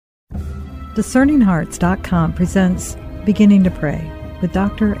DiscerningHearts.com presents Beginning to Pray with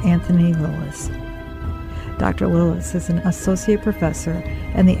Dr. Anthony Lilles. Dr. Lilles is an associate professor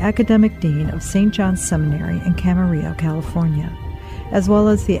and the academic dean of St. John's Seminary in Camarillo, California, as well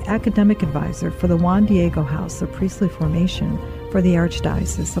as the academic advisor for the Juan Diego House of Priestly Formation for the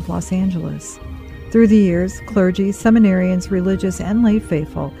Archdiocese of Los Angeles. Through the years, clergy, seminarians, religious, and lay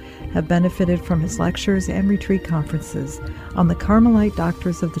faithful have benefited from his lectures and retreat conferences on the Carmelite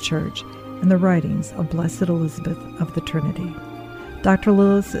doctrines of the Church and the writings of Blessed Elizabeth of the Trinity. Dr.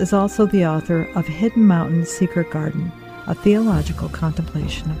 Lilles is also the author of Hidden Mountain Secret Garden, a theological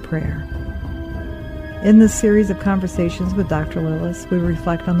contemplation of prayer. In this series of conversations with Dr. Lilles, we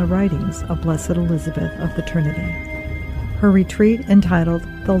reflect on the writings of Blessed Elizabeth of the Trinity. Her retreat, entitled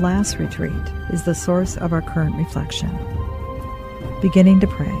The Last Retreat, is the source of our current reflection. Beginning to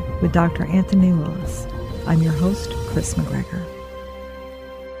Pray with Dr. Anthony Lilles. I'm your host, Chris McGregor.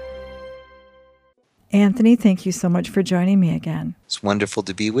 Anthony, thank you so much for joining me again. It's wonderful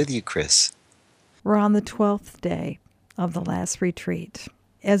to be with you, Chris. We're on the 12th day of the last retreat.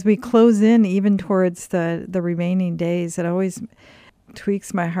 As we close in even towards the remaining days, it always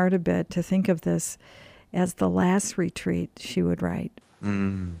tweaks my heart a bit to think of this as the last retreat, she would write.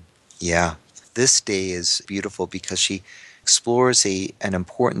 Yeah. This day is beautiful because she explores an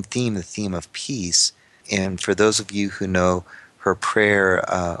important theme, the theme of peace. And for those of you who know her prayer,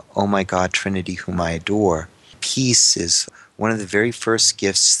 "Oh my God, Trinity, whom I adore," peace is one of the very first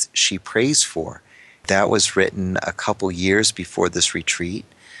gifts she prays for. That was written a couple years before this retreat.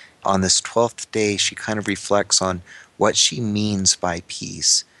 On this 12th day, she kind of reflects on what she means by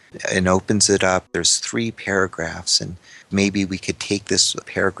peace and opens it up. There's 3 paragraphs, and maybe we could take this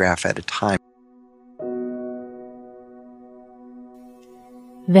paragraph at a time.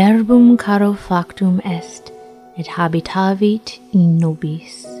 Verbum caro factum est, et habitavit in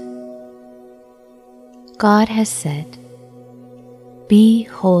nobis. God has said, "Be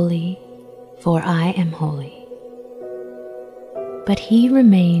holy, for I am holy." But he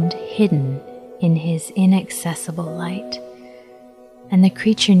remained hidden in his inaccessible light, and the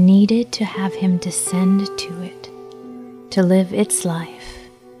creature needed to have him descend to it, to live its life,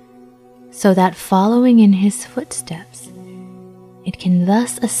 so that following in his footsteps, it can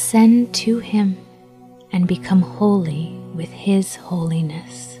thus ascend to him and become holy with his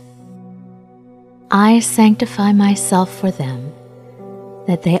holiness. I sanctify myself for them,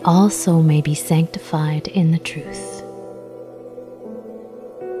 that they also may be sanctified in the truth.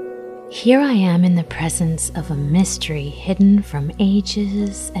 Here I am in the presence of a mystery hidden from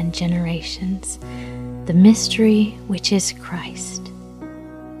ages and generations, the mystery which is Christ,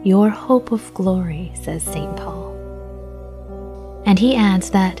 your hope of glory, says St. Paul. And he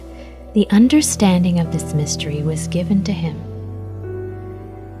adds that the understanding of this mystery was given to him.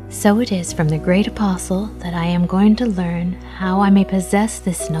 So it is from the great apostle that I am going to learn how I may possess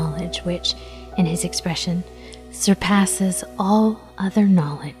this knowledge which, in his expression, surpasses all other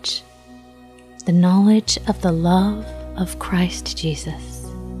knowledge, the knowledge of the love of Christ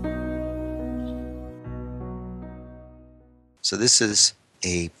Jesus. So this is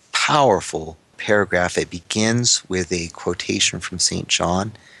a powerful paragraph. It begins with a quotation from St.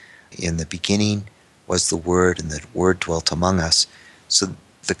 John. In the beginning was the Word, and the Word dwelt among us. So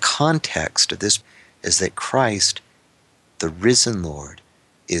the context of this is that Christ, the risen Lord,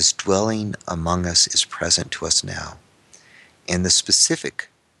 is dwelling among us, is present to us now. And the specific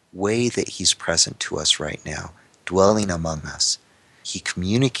way that he's present to us right now, dwelling among us, he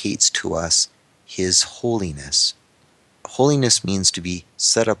communicates to us his holiness. Holiness means to be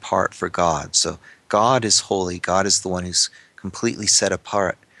set apart for God. So God is holy. God is the one who's completely set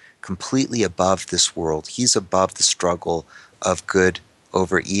apart, completely above this world. He's above the struggle of good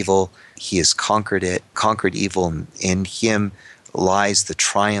over evil. He has conquered it, conquered evil, and in him lies the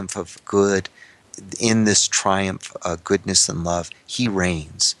triumph of good. In this triumph, goodness and love, he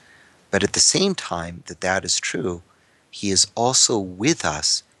reigns. But at the same time that is true, he is also with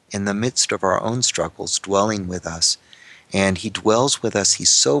us in the midst of our own struggles, dwelling with us. And he dwells with us. He's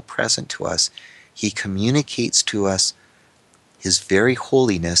so present to us. He communicates to us his very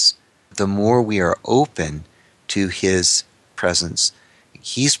holiness. The more we are open to his presence,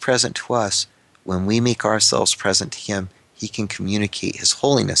 he's present to us. When we make ourselves present to him, he can communicate his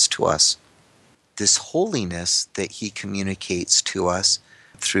holiness to us. This holiness that he communicates to us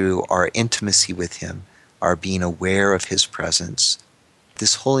through our intimacy with him, our being aware of his presence,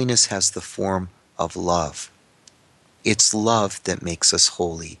 this holiness has the form of love. It's love that makes us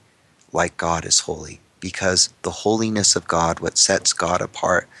holy, like God is holy, because the holiness of God, what sets God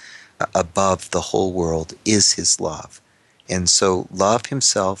apart above the whole world, is his love. And so love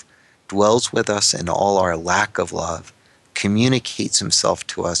himself dwells with us in all our lack of love, communicates himself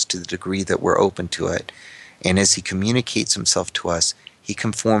to us to the degree that we're open to it. And as he communicates himself to us, he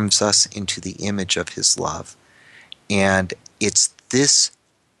conforms us into the image of his love. And it's this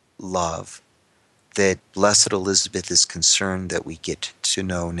love that Blessed Elizabeth is concerned that we get to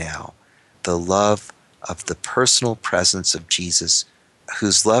know now. The love of the personal presence of Jesus,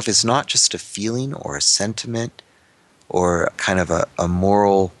 whose love is not just a feeling or a sentiment or kind of a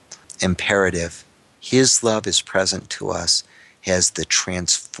moral imperative. His love is present to us, has the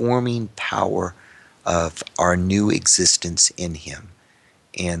transforming power of our new existence in him.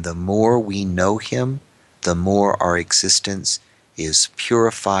 And the more we know him, the more our existence is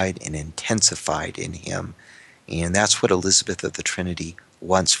purified and intensified in him. And that's what Elizabeth of the Trinity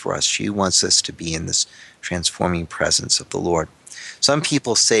wants for us. She wants us to be in this transforming presence of the Lord. Some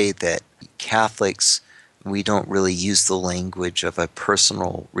people say that Catholics, we don't really use the language of a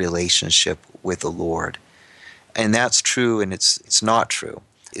personal relationship with the Lord. And that's true, and it's not true.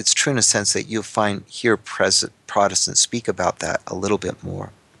 It's true in a sense that you'll hear Protestants speak about that a little bit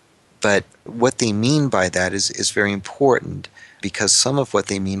more. But what they mean by that is very important, because some of what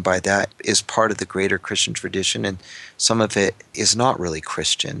they mean by that is part of the greater Christian tradition, and some of it is not really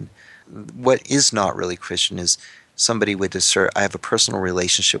Christian. What is not really Christian is somebody would assert, I have a personal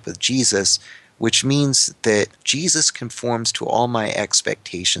relationship with Jesus, which means that Jesus conforms to all my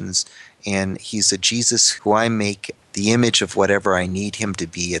expectations, and he's a Jesus who I make the image of whatever I need him to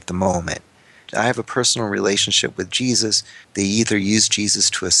be at the moment. I have a personal relationship with Jesus. They either use Jesus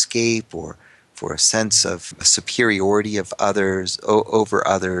to escape or for a sense of superiority of others over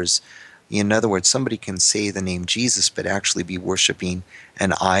others. In other words, somebody can say the name Jesus but actually be worshiping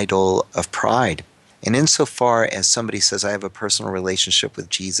an idol of pride. And insofar as somebody says, I have a personal relationship with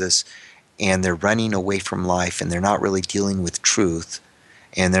Jesus, and they're running away from life, and they're not really dealing with truth,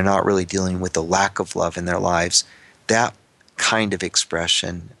 and they're not really dealing with the lack of love in their lives, that kind of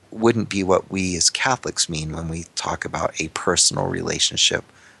expression wouldn't be what we as Catholics mean when we talk about a personal relationship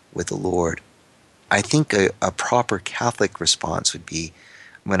with the Lord. I think a proper Catholic response would be,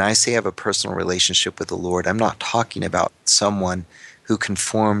 when I say I have a personal relationship with the Lord, I'm not talking about someone who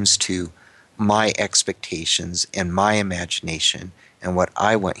conforms to my expectations and my imagination and what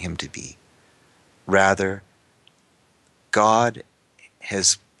I want him to be. Rather, God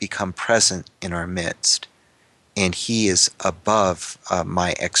has become present in our midst, and he is above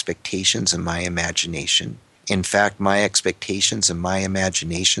my expectations and my imagination. In fact, my expectations and my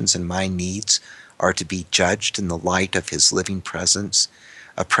imaginations and my needs are to be judged in the light of his living presence,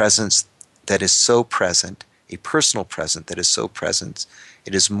 a presence that is so present, a personal presence that is so present,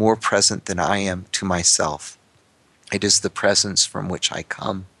 it is more present than I am to myself. It is the presence from which I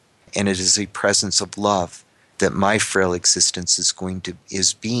come, and it is a presence of love that my frail existence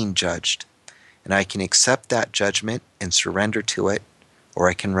is being judged. And I can accept that judgment and surrender to it, or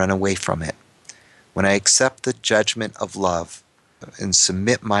I can run away from it. When I accept the judgment of love and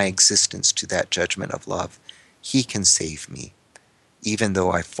submit my existence to that judgment of love, he can save me, even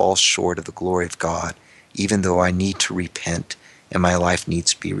though I fall short of the glory of God, even though I need to repent and my life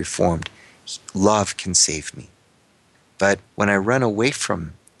needs to be reformed. Love can save me. But when I run away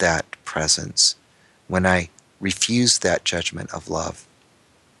from that presence, when I refuse that judgment of love,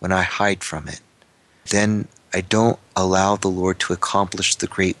 when I hide from it, then I don't allow the Lord to accomplish the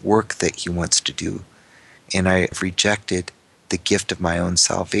great work that he wants to do, and I have rejected the gift of my own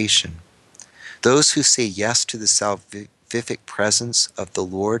salvation. Those who say yes to the salvific presence of the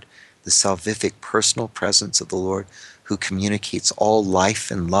Lord, the salvific personal presence of the Lord, who communicates all life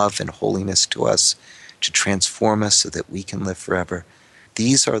and love and holiness to us to transform us so that we can live forever,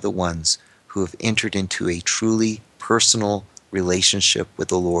 these are the ones who have entered into a truly personal relationship with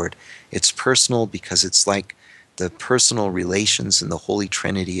the Lord. It's personal because it's like the personal relations in the Holy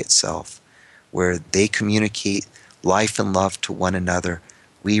Trinity itself, where they communicate life and love to one another.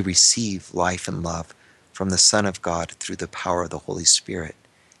 We receive life and love from the Son of God through the power of the Holy Spirit.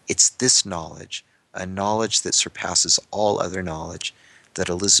 It's this knowledge, a knowledge that surpasses all other knowledge, that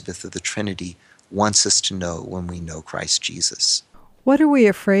Elizabeth of the Trinity wants us to know when we know Christ Jesus. What are we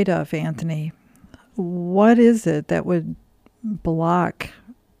afraid of, Anthony? What is it that would block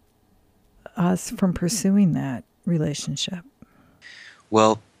us from pursuing that relationship?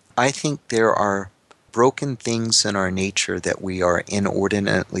 Well, I think there are broken things in our nature that we are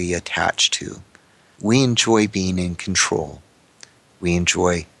inordinately attached to. We enjoy being in control. We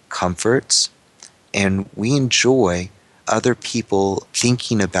enjoy comforts, and we enjoy other people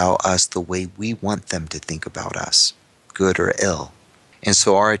thinking about us the way we want them to think about us, good or ill. And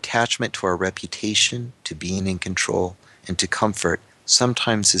so our attachment to our reputation, to being in control, and to comfort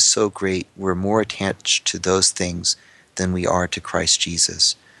sometimes is so great we're more attached to those things than we are to Christ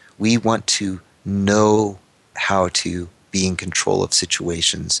Jesus. We want to know how to be in control of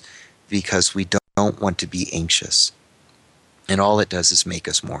situations because we don't want to be anxious. And all it does is make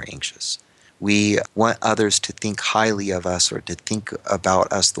us more anxious. We want others to think highly of us or to think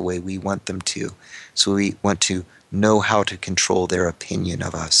about us the way we want them to. So we want to know how to control their opinion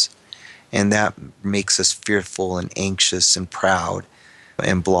of us. And that makes us fearful and anxious and proud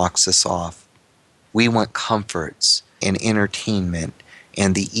and blocks us off. We want comforts and entertainment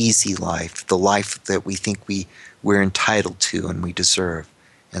and the easy life, the life that we think we're entitled to and we deserve.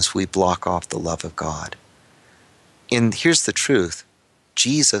 And so we block off the love of God. And here's the truth.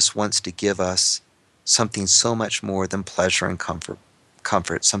 Jesus wants to give us something so much more than pleasure and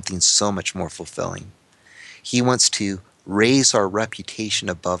comfort, something so much more fulfilling. He wants to raise our reputation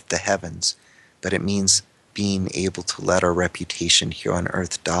above the heavens, but it means being able to let our reputation here on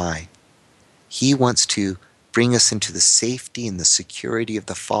earth die. He wants to bring us into the safety and the security of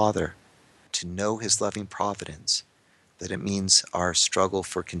the Father, to know His loving providence, but it means our struggle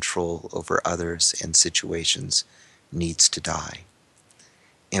for control over others and situations needs to die.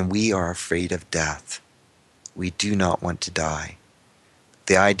 And we are afraid of death. We do not want to die.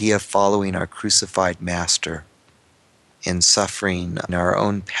 The idea of following our crucified Master and suffering in our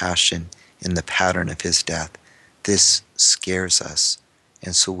own passion in the pattern of His death, this scares us,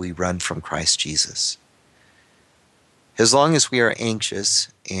 and so we run from Christ Jesus. As long as we are anxious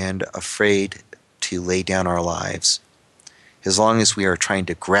and afraid to lay down our lives, as long as we are trying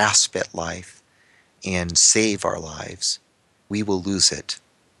to grasp at life and save our lives, we will lose it.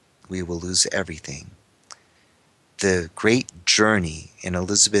 We will lose everything. The great journey, and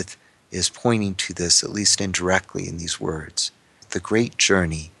Elizabeth is pointing to this, at least indirectly in these words, the great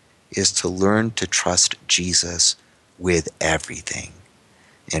journey is to learn to trust Jesus with everything.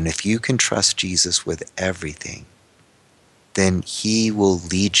 And if you can trust Jesus with everything, then He will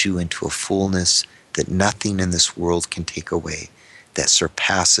lead you into a fullness that nothing in this world can take away, that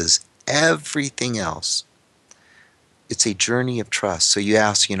surpasses everything else. It's a journey of trust. So you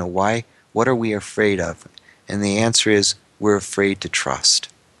ask, why? What are we afraid of? And the answer is, we're afraid to trust.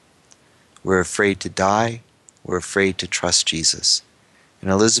 We're afraid to die. We're afraid to trust Jesus. And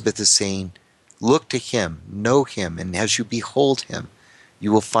Elizabeth is saying, look to Him, know Him, and as you behold Him,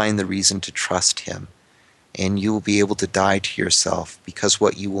 you will find the reason to trust Him. And you will be able to die to yourself, because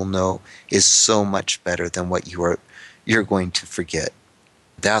what you will know is so much better than what you're going to forget.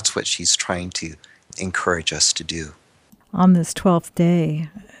 That's what she's trying to encourage us to do. On this 12th day,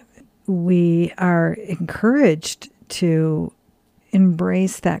 we are encouraged to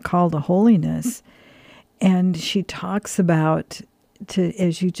embrace that call to holiness. And she talks about,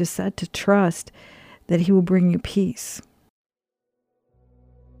 as you just said, to trust that He will bring you peace.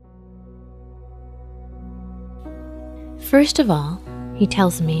 First of all, He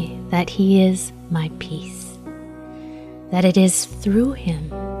tells me that He is my peace, that it is through Him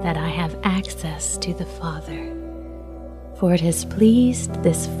that I have access to the Father. For it has pleased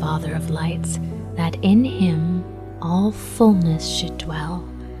this Father of lights that in Him all fullness should dwell,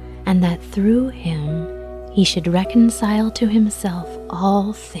 and that through Him He should reconcile to Himself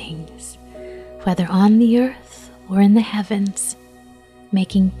all things, whether on the earth or in the heavens,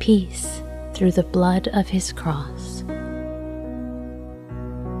 making peace through the blood of His cross.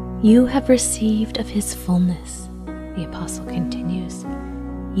 You have received of His fullness, the apostle continues.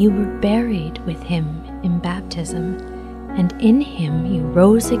 You were buried with Him in baptism, and in Him you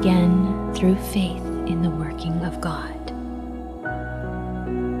rose again through faith in the working of God.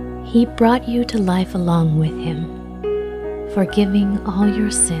 He brought you to life along with Him, forgiving all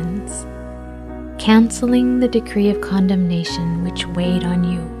your sins, canceling the decree of condemnation which weighed on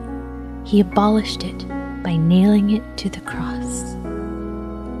you. He abolished it by nailing it to the cross.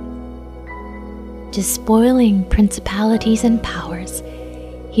 Despoiling principalities and powers,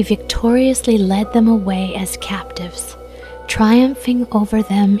 He victoriously led them away as captives, triumphing over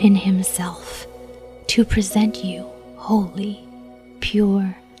them in Himself, to present you holy,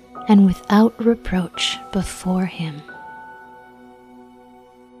 pure, and without reproach before Him.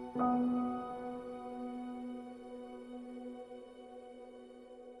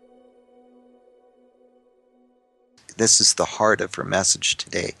 This is the heart of her message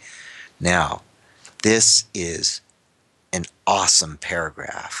today. Now, this is an awesome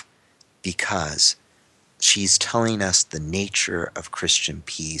paragraph because she's telling us the nature of Christian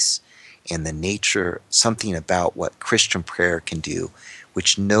peace and the nature, something about what Christian prayer can do,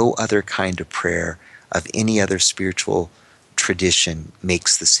 which no other kind of prayer of any other spiritual tradition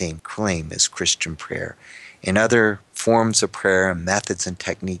makes the same claim as Christian prayer. And other forms of prayer and methods and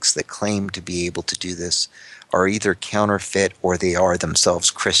techniques that claim to be able to do this are either counterfeit or they are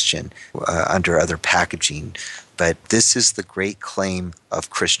themselves Christian under other packaging. But this is the great claim of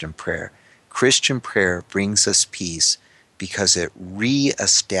Christian prayer. Christian prayer brings us peace because it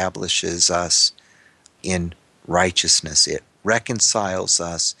reestablishes us in righteousness. It reconciles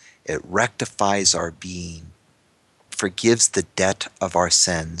us. It rectifies our being, forgives the debt of our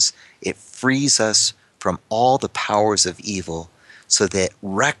sins. It frees us from all the powers of evil so that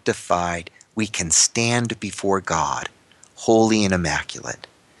rectified we can stand before God, holy and immaculate.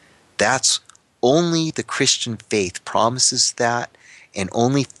 That's only the Christian faith promises that, and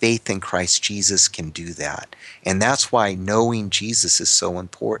only faith in Christ Jesus can do that. And that's why knowing Jesus is so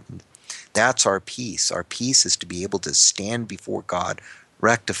important. That's our peace. Our peace is to be able to stand before God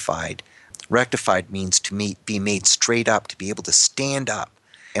rectified. Rectified means to be made straight up, to be able to stand up.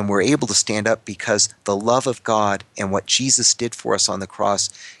 And we're able to stand up because the love of God and what Jesus did for us on the cross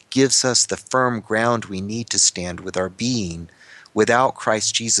gives us the firm ground we need to stand with our being. Without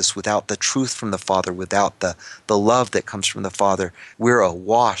Christ Jesus, without the truth from the Father, without the love that comes from the Father, we're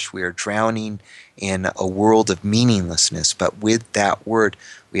awash, we are drowning in a world of meaninglessness. But with that word,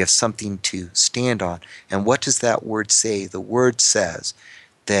 we have something to stand on. And what does that word say? The word says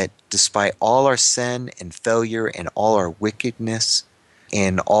that despite all our sin and failure and all our wickedness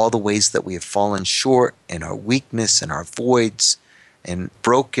and all the ways that we have fallen short and our weakness and our voids and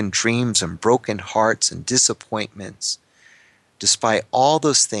broken dreams and broken hearts and disappointments, despite all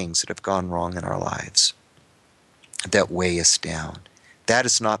those things that have gone wrong in our lives that weigh us down, that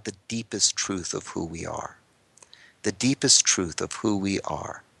is not the deepest truth of who we are. The deepest truth of who we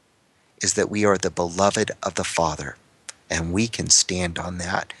are is that we are the beloved of the Father, and we can stand on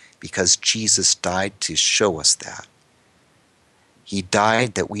that because Jesus died to show us that. He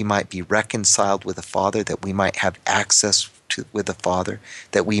died that we might be reconciled with the Father, that we might have access with the Father,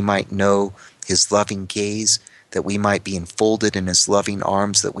 that we might know his loving gaze, that we might be enfolded in his loving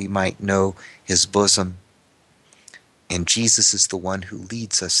arms, that we might know his bosom. And Jesus is the one who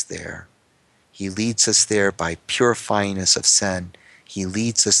leads us there. He leads us there by purifying us of sin. He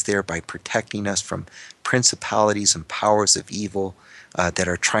leads us there by protecting us from principalities and powers of evil that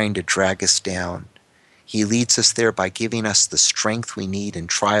are trying to drag us down. He leads us there by giving us the strength we need in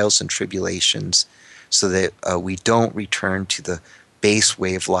trials and tribulations so that we don't return to the base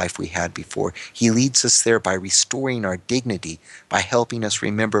way of life we had before. He leads us there by restoring our dignity, by helping us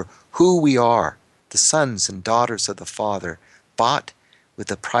remember who we are, the sons and daughters of the Father, bought with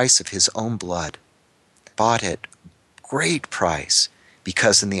the price of his own blood, bought at great price,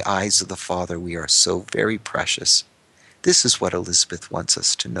 because in the eyes of the Father we are so very precious. This is what Elizabeth wants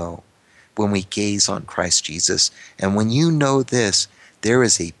us to know when we gaze on Christ Jesus. And when you know this, there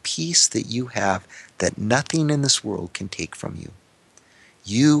is a peace that you have that nothing in this world can take from you.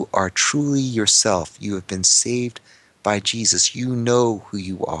 You are truly yourself. You have been saved by Jesus. You know who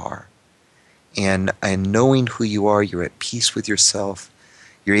you are. And knowing who you are, you're at peace with yourself.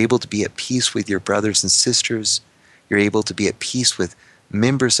 You're able to be at peace with your brothers and sisters. You're able to be at peace with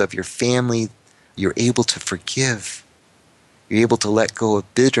members of your family. You're able to forgive. You're able to let go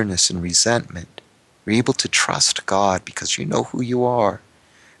of bitterness and resentment. You're able to trust God because you know who you are.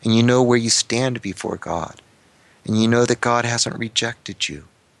 And you know where you stand before God. And you know that God hasn't rejected you,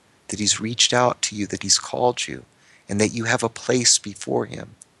 that he's reached out to you, that he's called you, and that you have a place before him.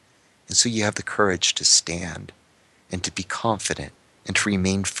 And so you have the courage to stand and to be confident and to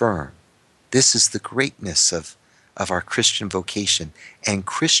remain firm. This is the greatness of our Christian vocation. And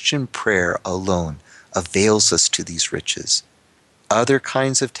Christian prayer alone avails us to these riches. Other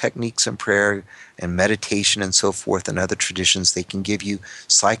kinds of techniques in prayer and meditation and so forth and other traditions, they can give you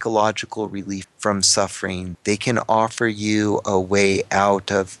psychological relief from suffering. They can offer you a way out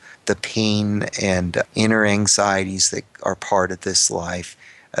of the pain and inner anxieties that are part of this life,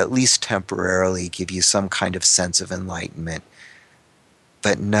 at least temporarily give you some kind of sense of enlightenment.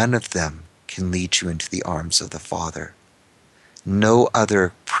 But none of them can lead you into the arms of the Father. No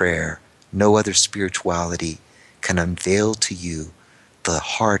other prayer, no other spirituality can unveil to you the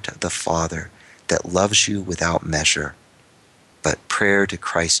heart of the Father that loves you without measure. But prayer to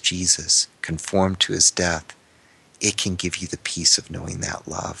Christ Jesus, conformed to his death, it can give you the peace of knowing that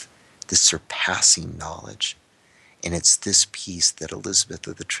love, this surpassing knowledge. And it's this peace that Elizabeth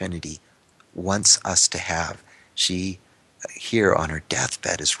of the Trinity wants us to have. She, here on her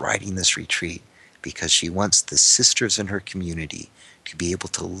deathbed, is writing this retreat because she wants the sisters in her community to be able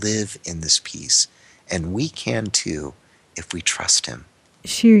to live in this peace. And we can too, if we trust him.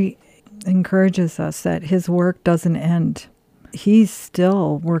 She encourages us that his work doesn't end. He's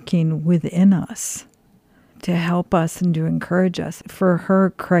still working within us to help us and to encourage us. For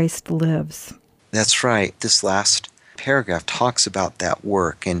her, Christ lives. That's right. This last paragraph talks about that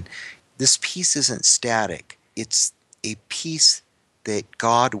work. And this peace isn't static. It's a peace that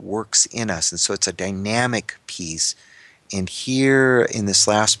God works in us. And so it's a dynamic peace. And here in this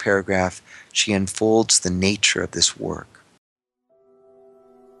last paragraph, she unfolds the nature of this work.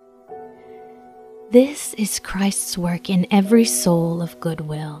 This is Christ's work in every soul of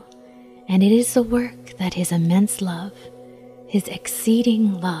goodwill, and it is the work that his immense love, his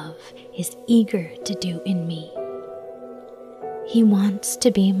exceeding love, is eager to do in me. He wants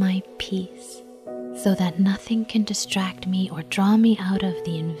to be my peace, so that nothing can distract me or draw me out of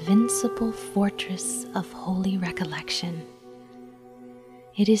the invincible fortress of holy recollection.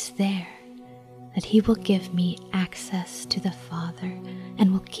 It is there that he will give me access to the Father and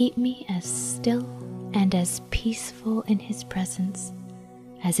will keep me as still and as peaceful in his presence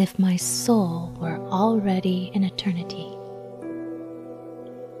as if my soul were already in eternity.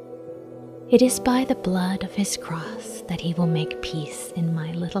 It is by the blood of his cross that he will make peace in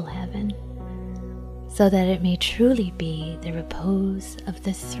my little heaven, so that it may truly be the repose of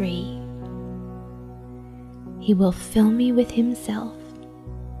the three. He will fill me with himself.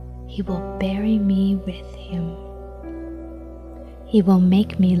 He will bury me with him. He will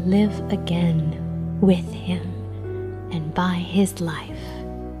make me live again with him and by his life.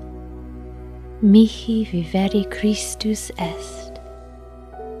 Mihi vivere Christus est.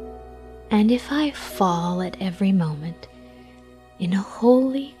 And if I fall at every moment, in a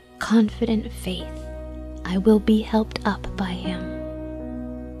holy, confident faith, I will be helped up by him.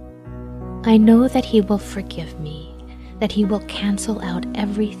 I know that he will forgive me, that he will cancel out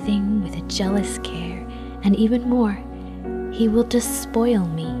everything with a jealous care, and even more, he will despoil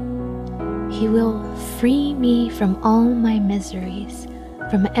me. He will free me from all my miseries,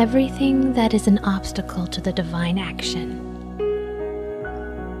 from everything that is an obstacle to the divine action.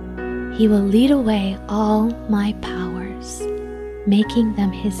 He will lead away all my powers, making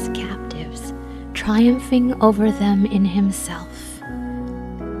them his captives, triumphing over them in himself.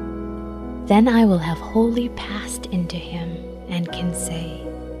 Then I will have wholly passed into him and can say,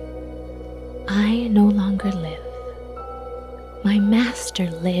 I no longer live. My Master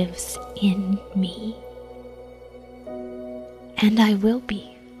lives in me. And I will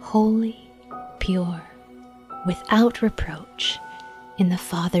be holy, pure, without reproach in the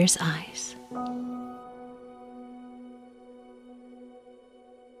Father's eyes.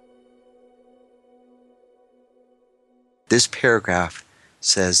 This paragraph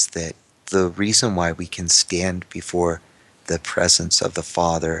says that the reason why we can stand before the presence of the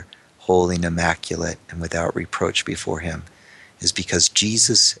Father, holy and immaculate and without reproach before him, is because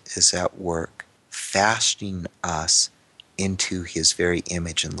Jesus is at work fashioning us into his very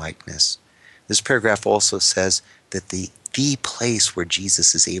image and likeness. This paragraph also says that the place where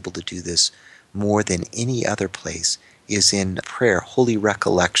Jesus is able to do this more than any other place is in prayer. Holy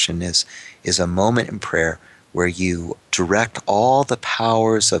recollection is a moment in prayer where you direct all the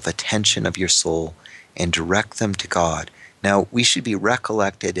powers of attention of your soul and direct them to God. Now, we should be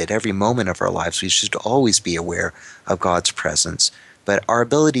recollected at every moment of our lives. We should always be aware of God's presence. But our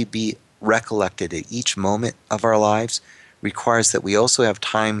ability to be recollected at each moment of our lives requires that we also have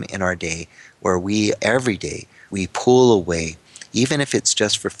time in our day where every day, we pull away, even if it's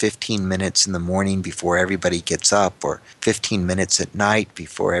just for 15 minutes in the morning before everybody gets up, or 15 minutes at night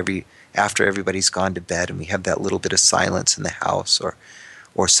after everybody's gone to bed and we have that little bit of silence in the house,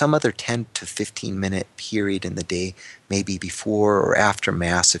 or some other 10 to 15 minute period in the day, maybe before or after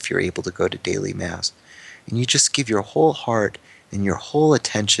Mass if you're able to go to daily Mass. And you just give your whole heart and your whole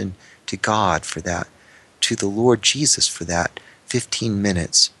attention to God for that, to the Lord Jesus for that 15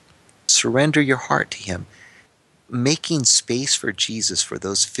 minutes. Surrender your heart to him, making space for Jesus for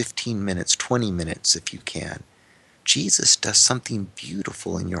those 15 minutes, 20 minutes if you can. Jesus does something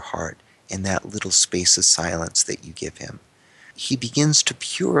beautiful in your heart in that little space of silence that you give him. He begins to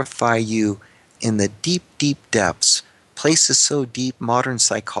purify you in the deep, deep depths, places so deep modern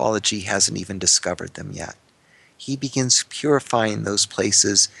psychology hasn't even discovered them yet. He begins purifying those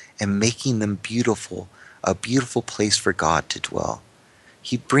places and making them beautiful, a beautiful place for God to dwell.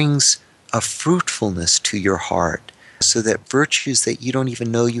 He brings a fruitfulness to your heart so that virtues that you don't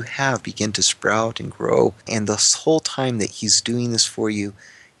even know you have begin to sprout and grow. And this whole time that he's doing this for you,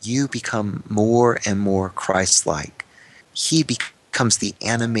 you become more and more Christ-like. He becomes the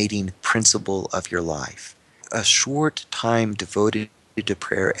animating principle of your life. A short time devoted to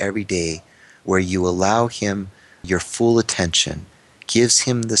prayer every day where you allow him your full attention gives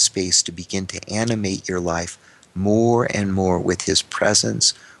him the space to begin to animate your life more and more with his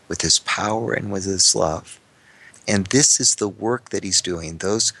presence, with his power, and with his love. And this is the work that he's doing.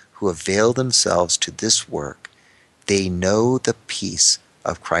 Those who avail themselves to this work, they know the peace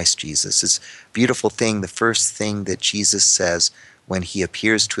of Christ Jesus. It's a beautiful thing. The first thing that Jesus says when he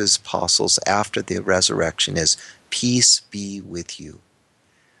appears to his apostles after the resurrection is, "Peace be with you."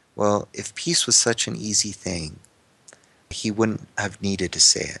 Well, if peace was such an easy thing, he wouldn't have needed to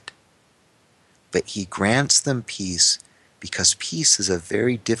say it. But he grants them peace because peace is a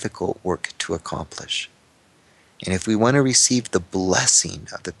very difficult work to accomplish. And if we want to receive the blessing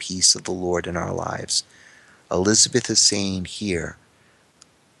of the peace of the Lord in our lives, Elizabeth is saying here,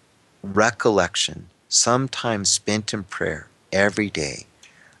 recollection, some time spent in prayer every day,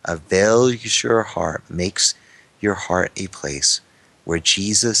 avails your heart, makes your heart a place where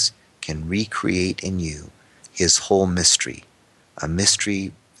Jesus can recreate in you his whole mystery, a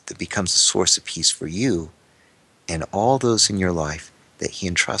mystery that becomes a source of peace for you and all those in your life that he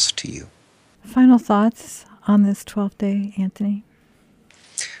entrusts to you. Final thoughts on this 12th day, Anthony?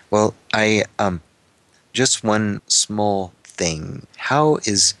 Well, just one small thing. How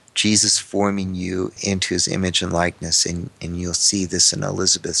is Jesus forming you into his image and likeness? And you'll see this in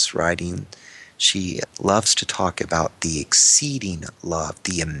Elizabeth's writing. She loves to talk about the exceeding love,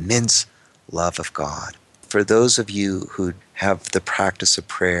 the immense love of God. For those of you who have the practice of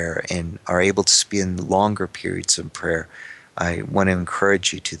prayer and are able to spend longer periods in prayer, I want to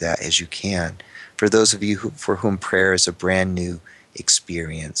encourage you to that as you can. For those of you for whom prayer is a brand new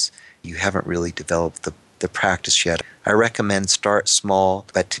experience, you haven't really developed the practice yet, I recommend start small,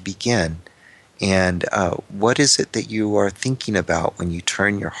 but to begin. And what is it that you are thinking about when you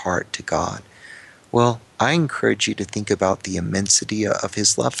turn your heart to God? Well, I encourage you to think about the immensity of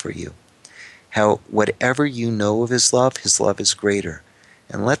his love for you. How whatever you know of his love is greater.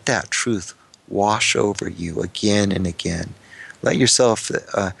 And let that truth wash over you again and again. Let yourself,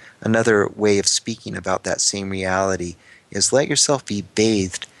 another way of speaking about that same reality is let yourself be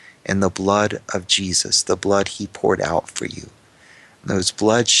bathed in the blood of Jesus, the blood he poured out for you. Those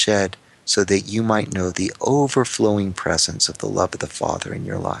blood shed so that you might know the overflowing presence of the love of the Father in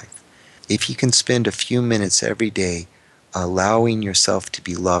your life. If you can spend a few minutes every day allowing yourself to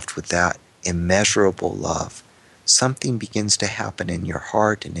be loved with that immeasurable love, something begins to happen in your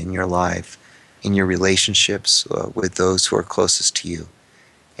heart and in your life, in your relationships with those who are closest to you.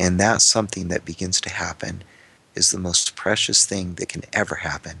 And that's something that begins to happen is the most precious thing that can ever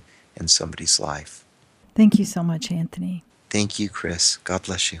happen in somebody's life. Thank you so much, Anthony. Thank you, Chris. God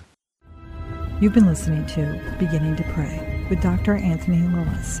bless you. You've been listening to Beginning to Pray with Dr. Anthony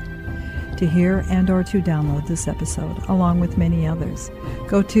Lilles. To hear and or to download this episode, along with many others,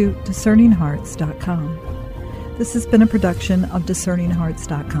 go to discerninghearts.com. This has been a production of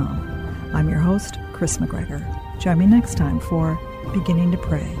discerninghearts.com. I'm your host, Chris McGregor. Join me next time for Beginning to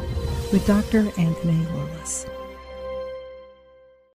Pray with Dr. Anthony Lilles.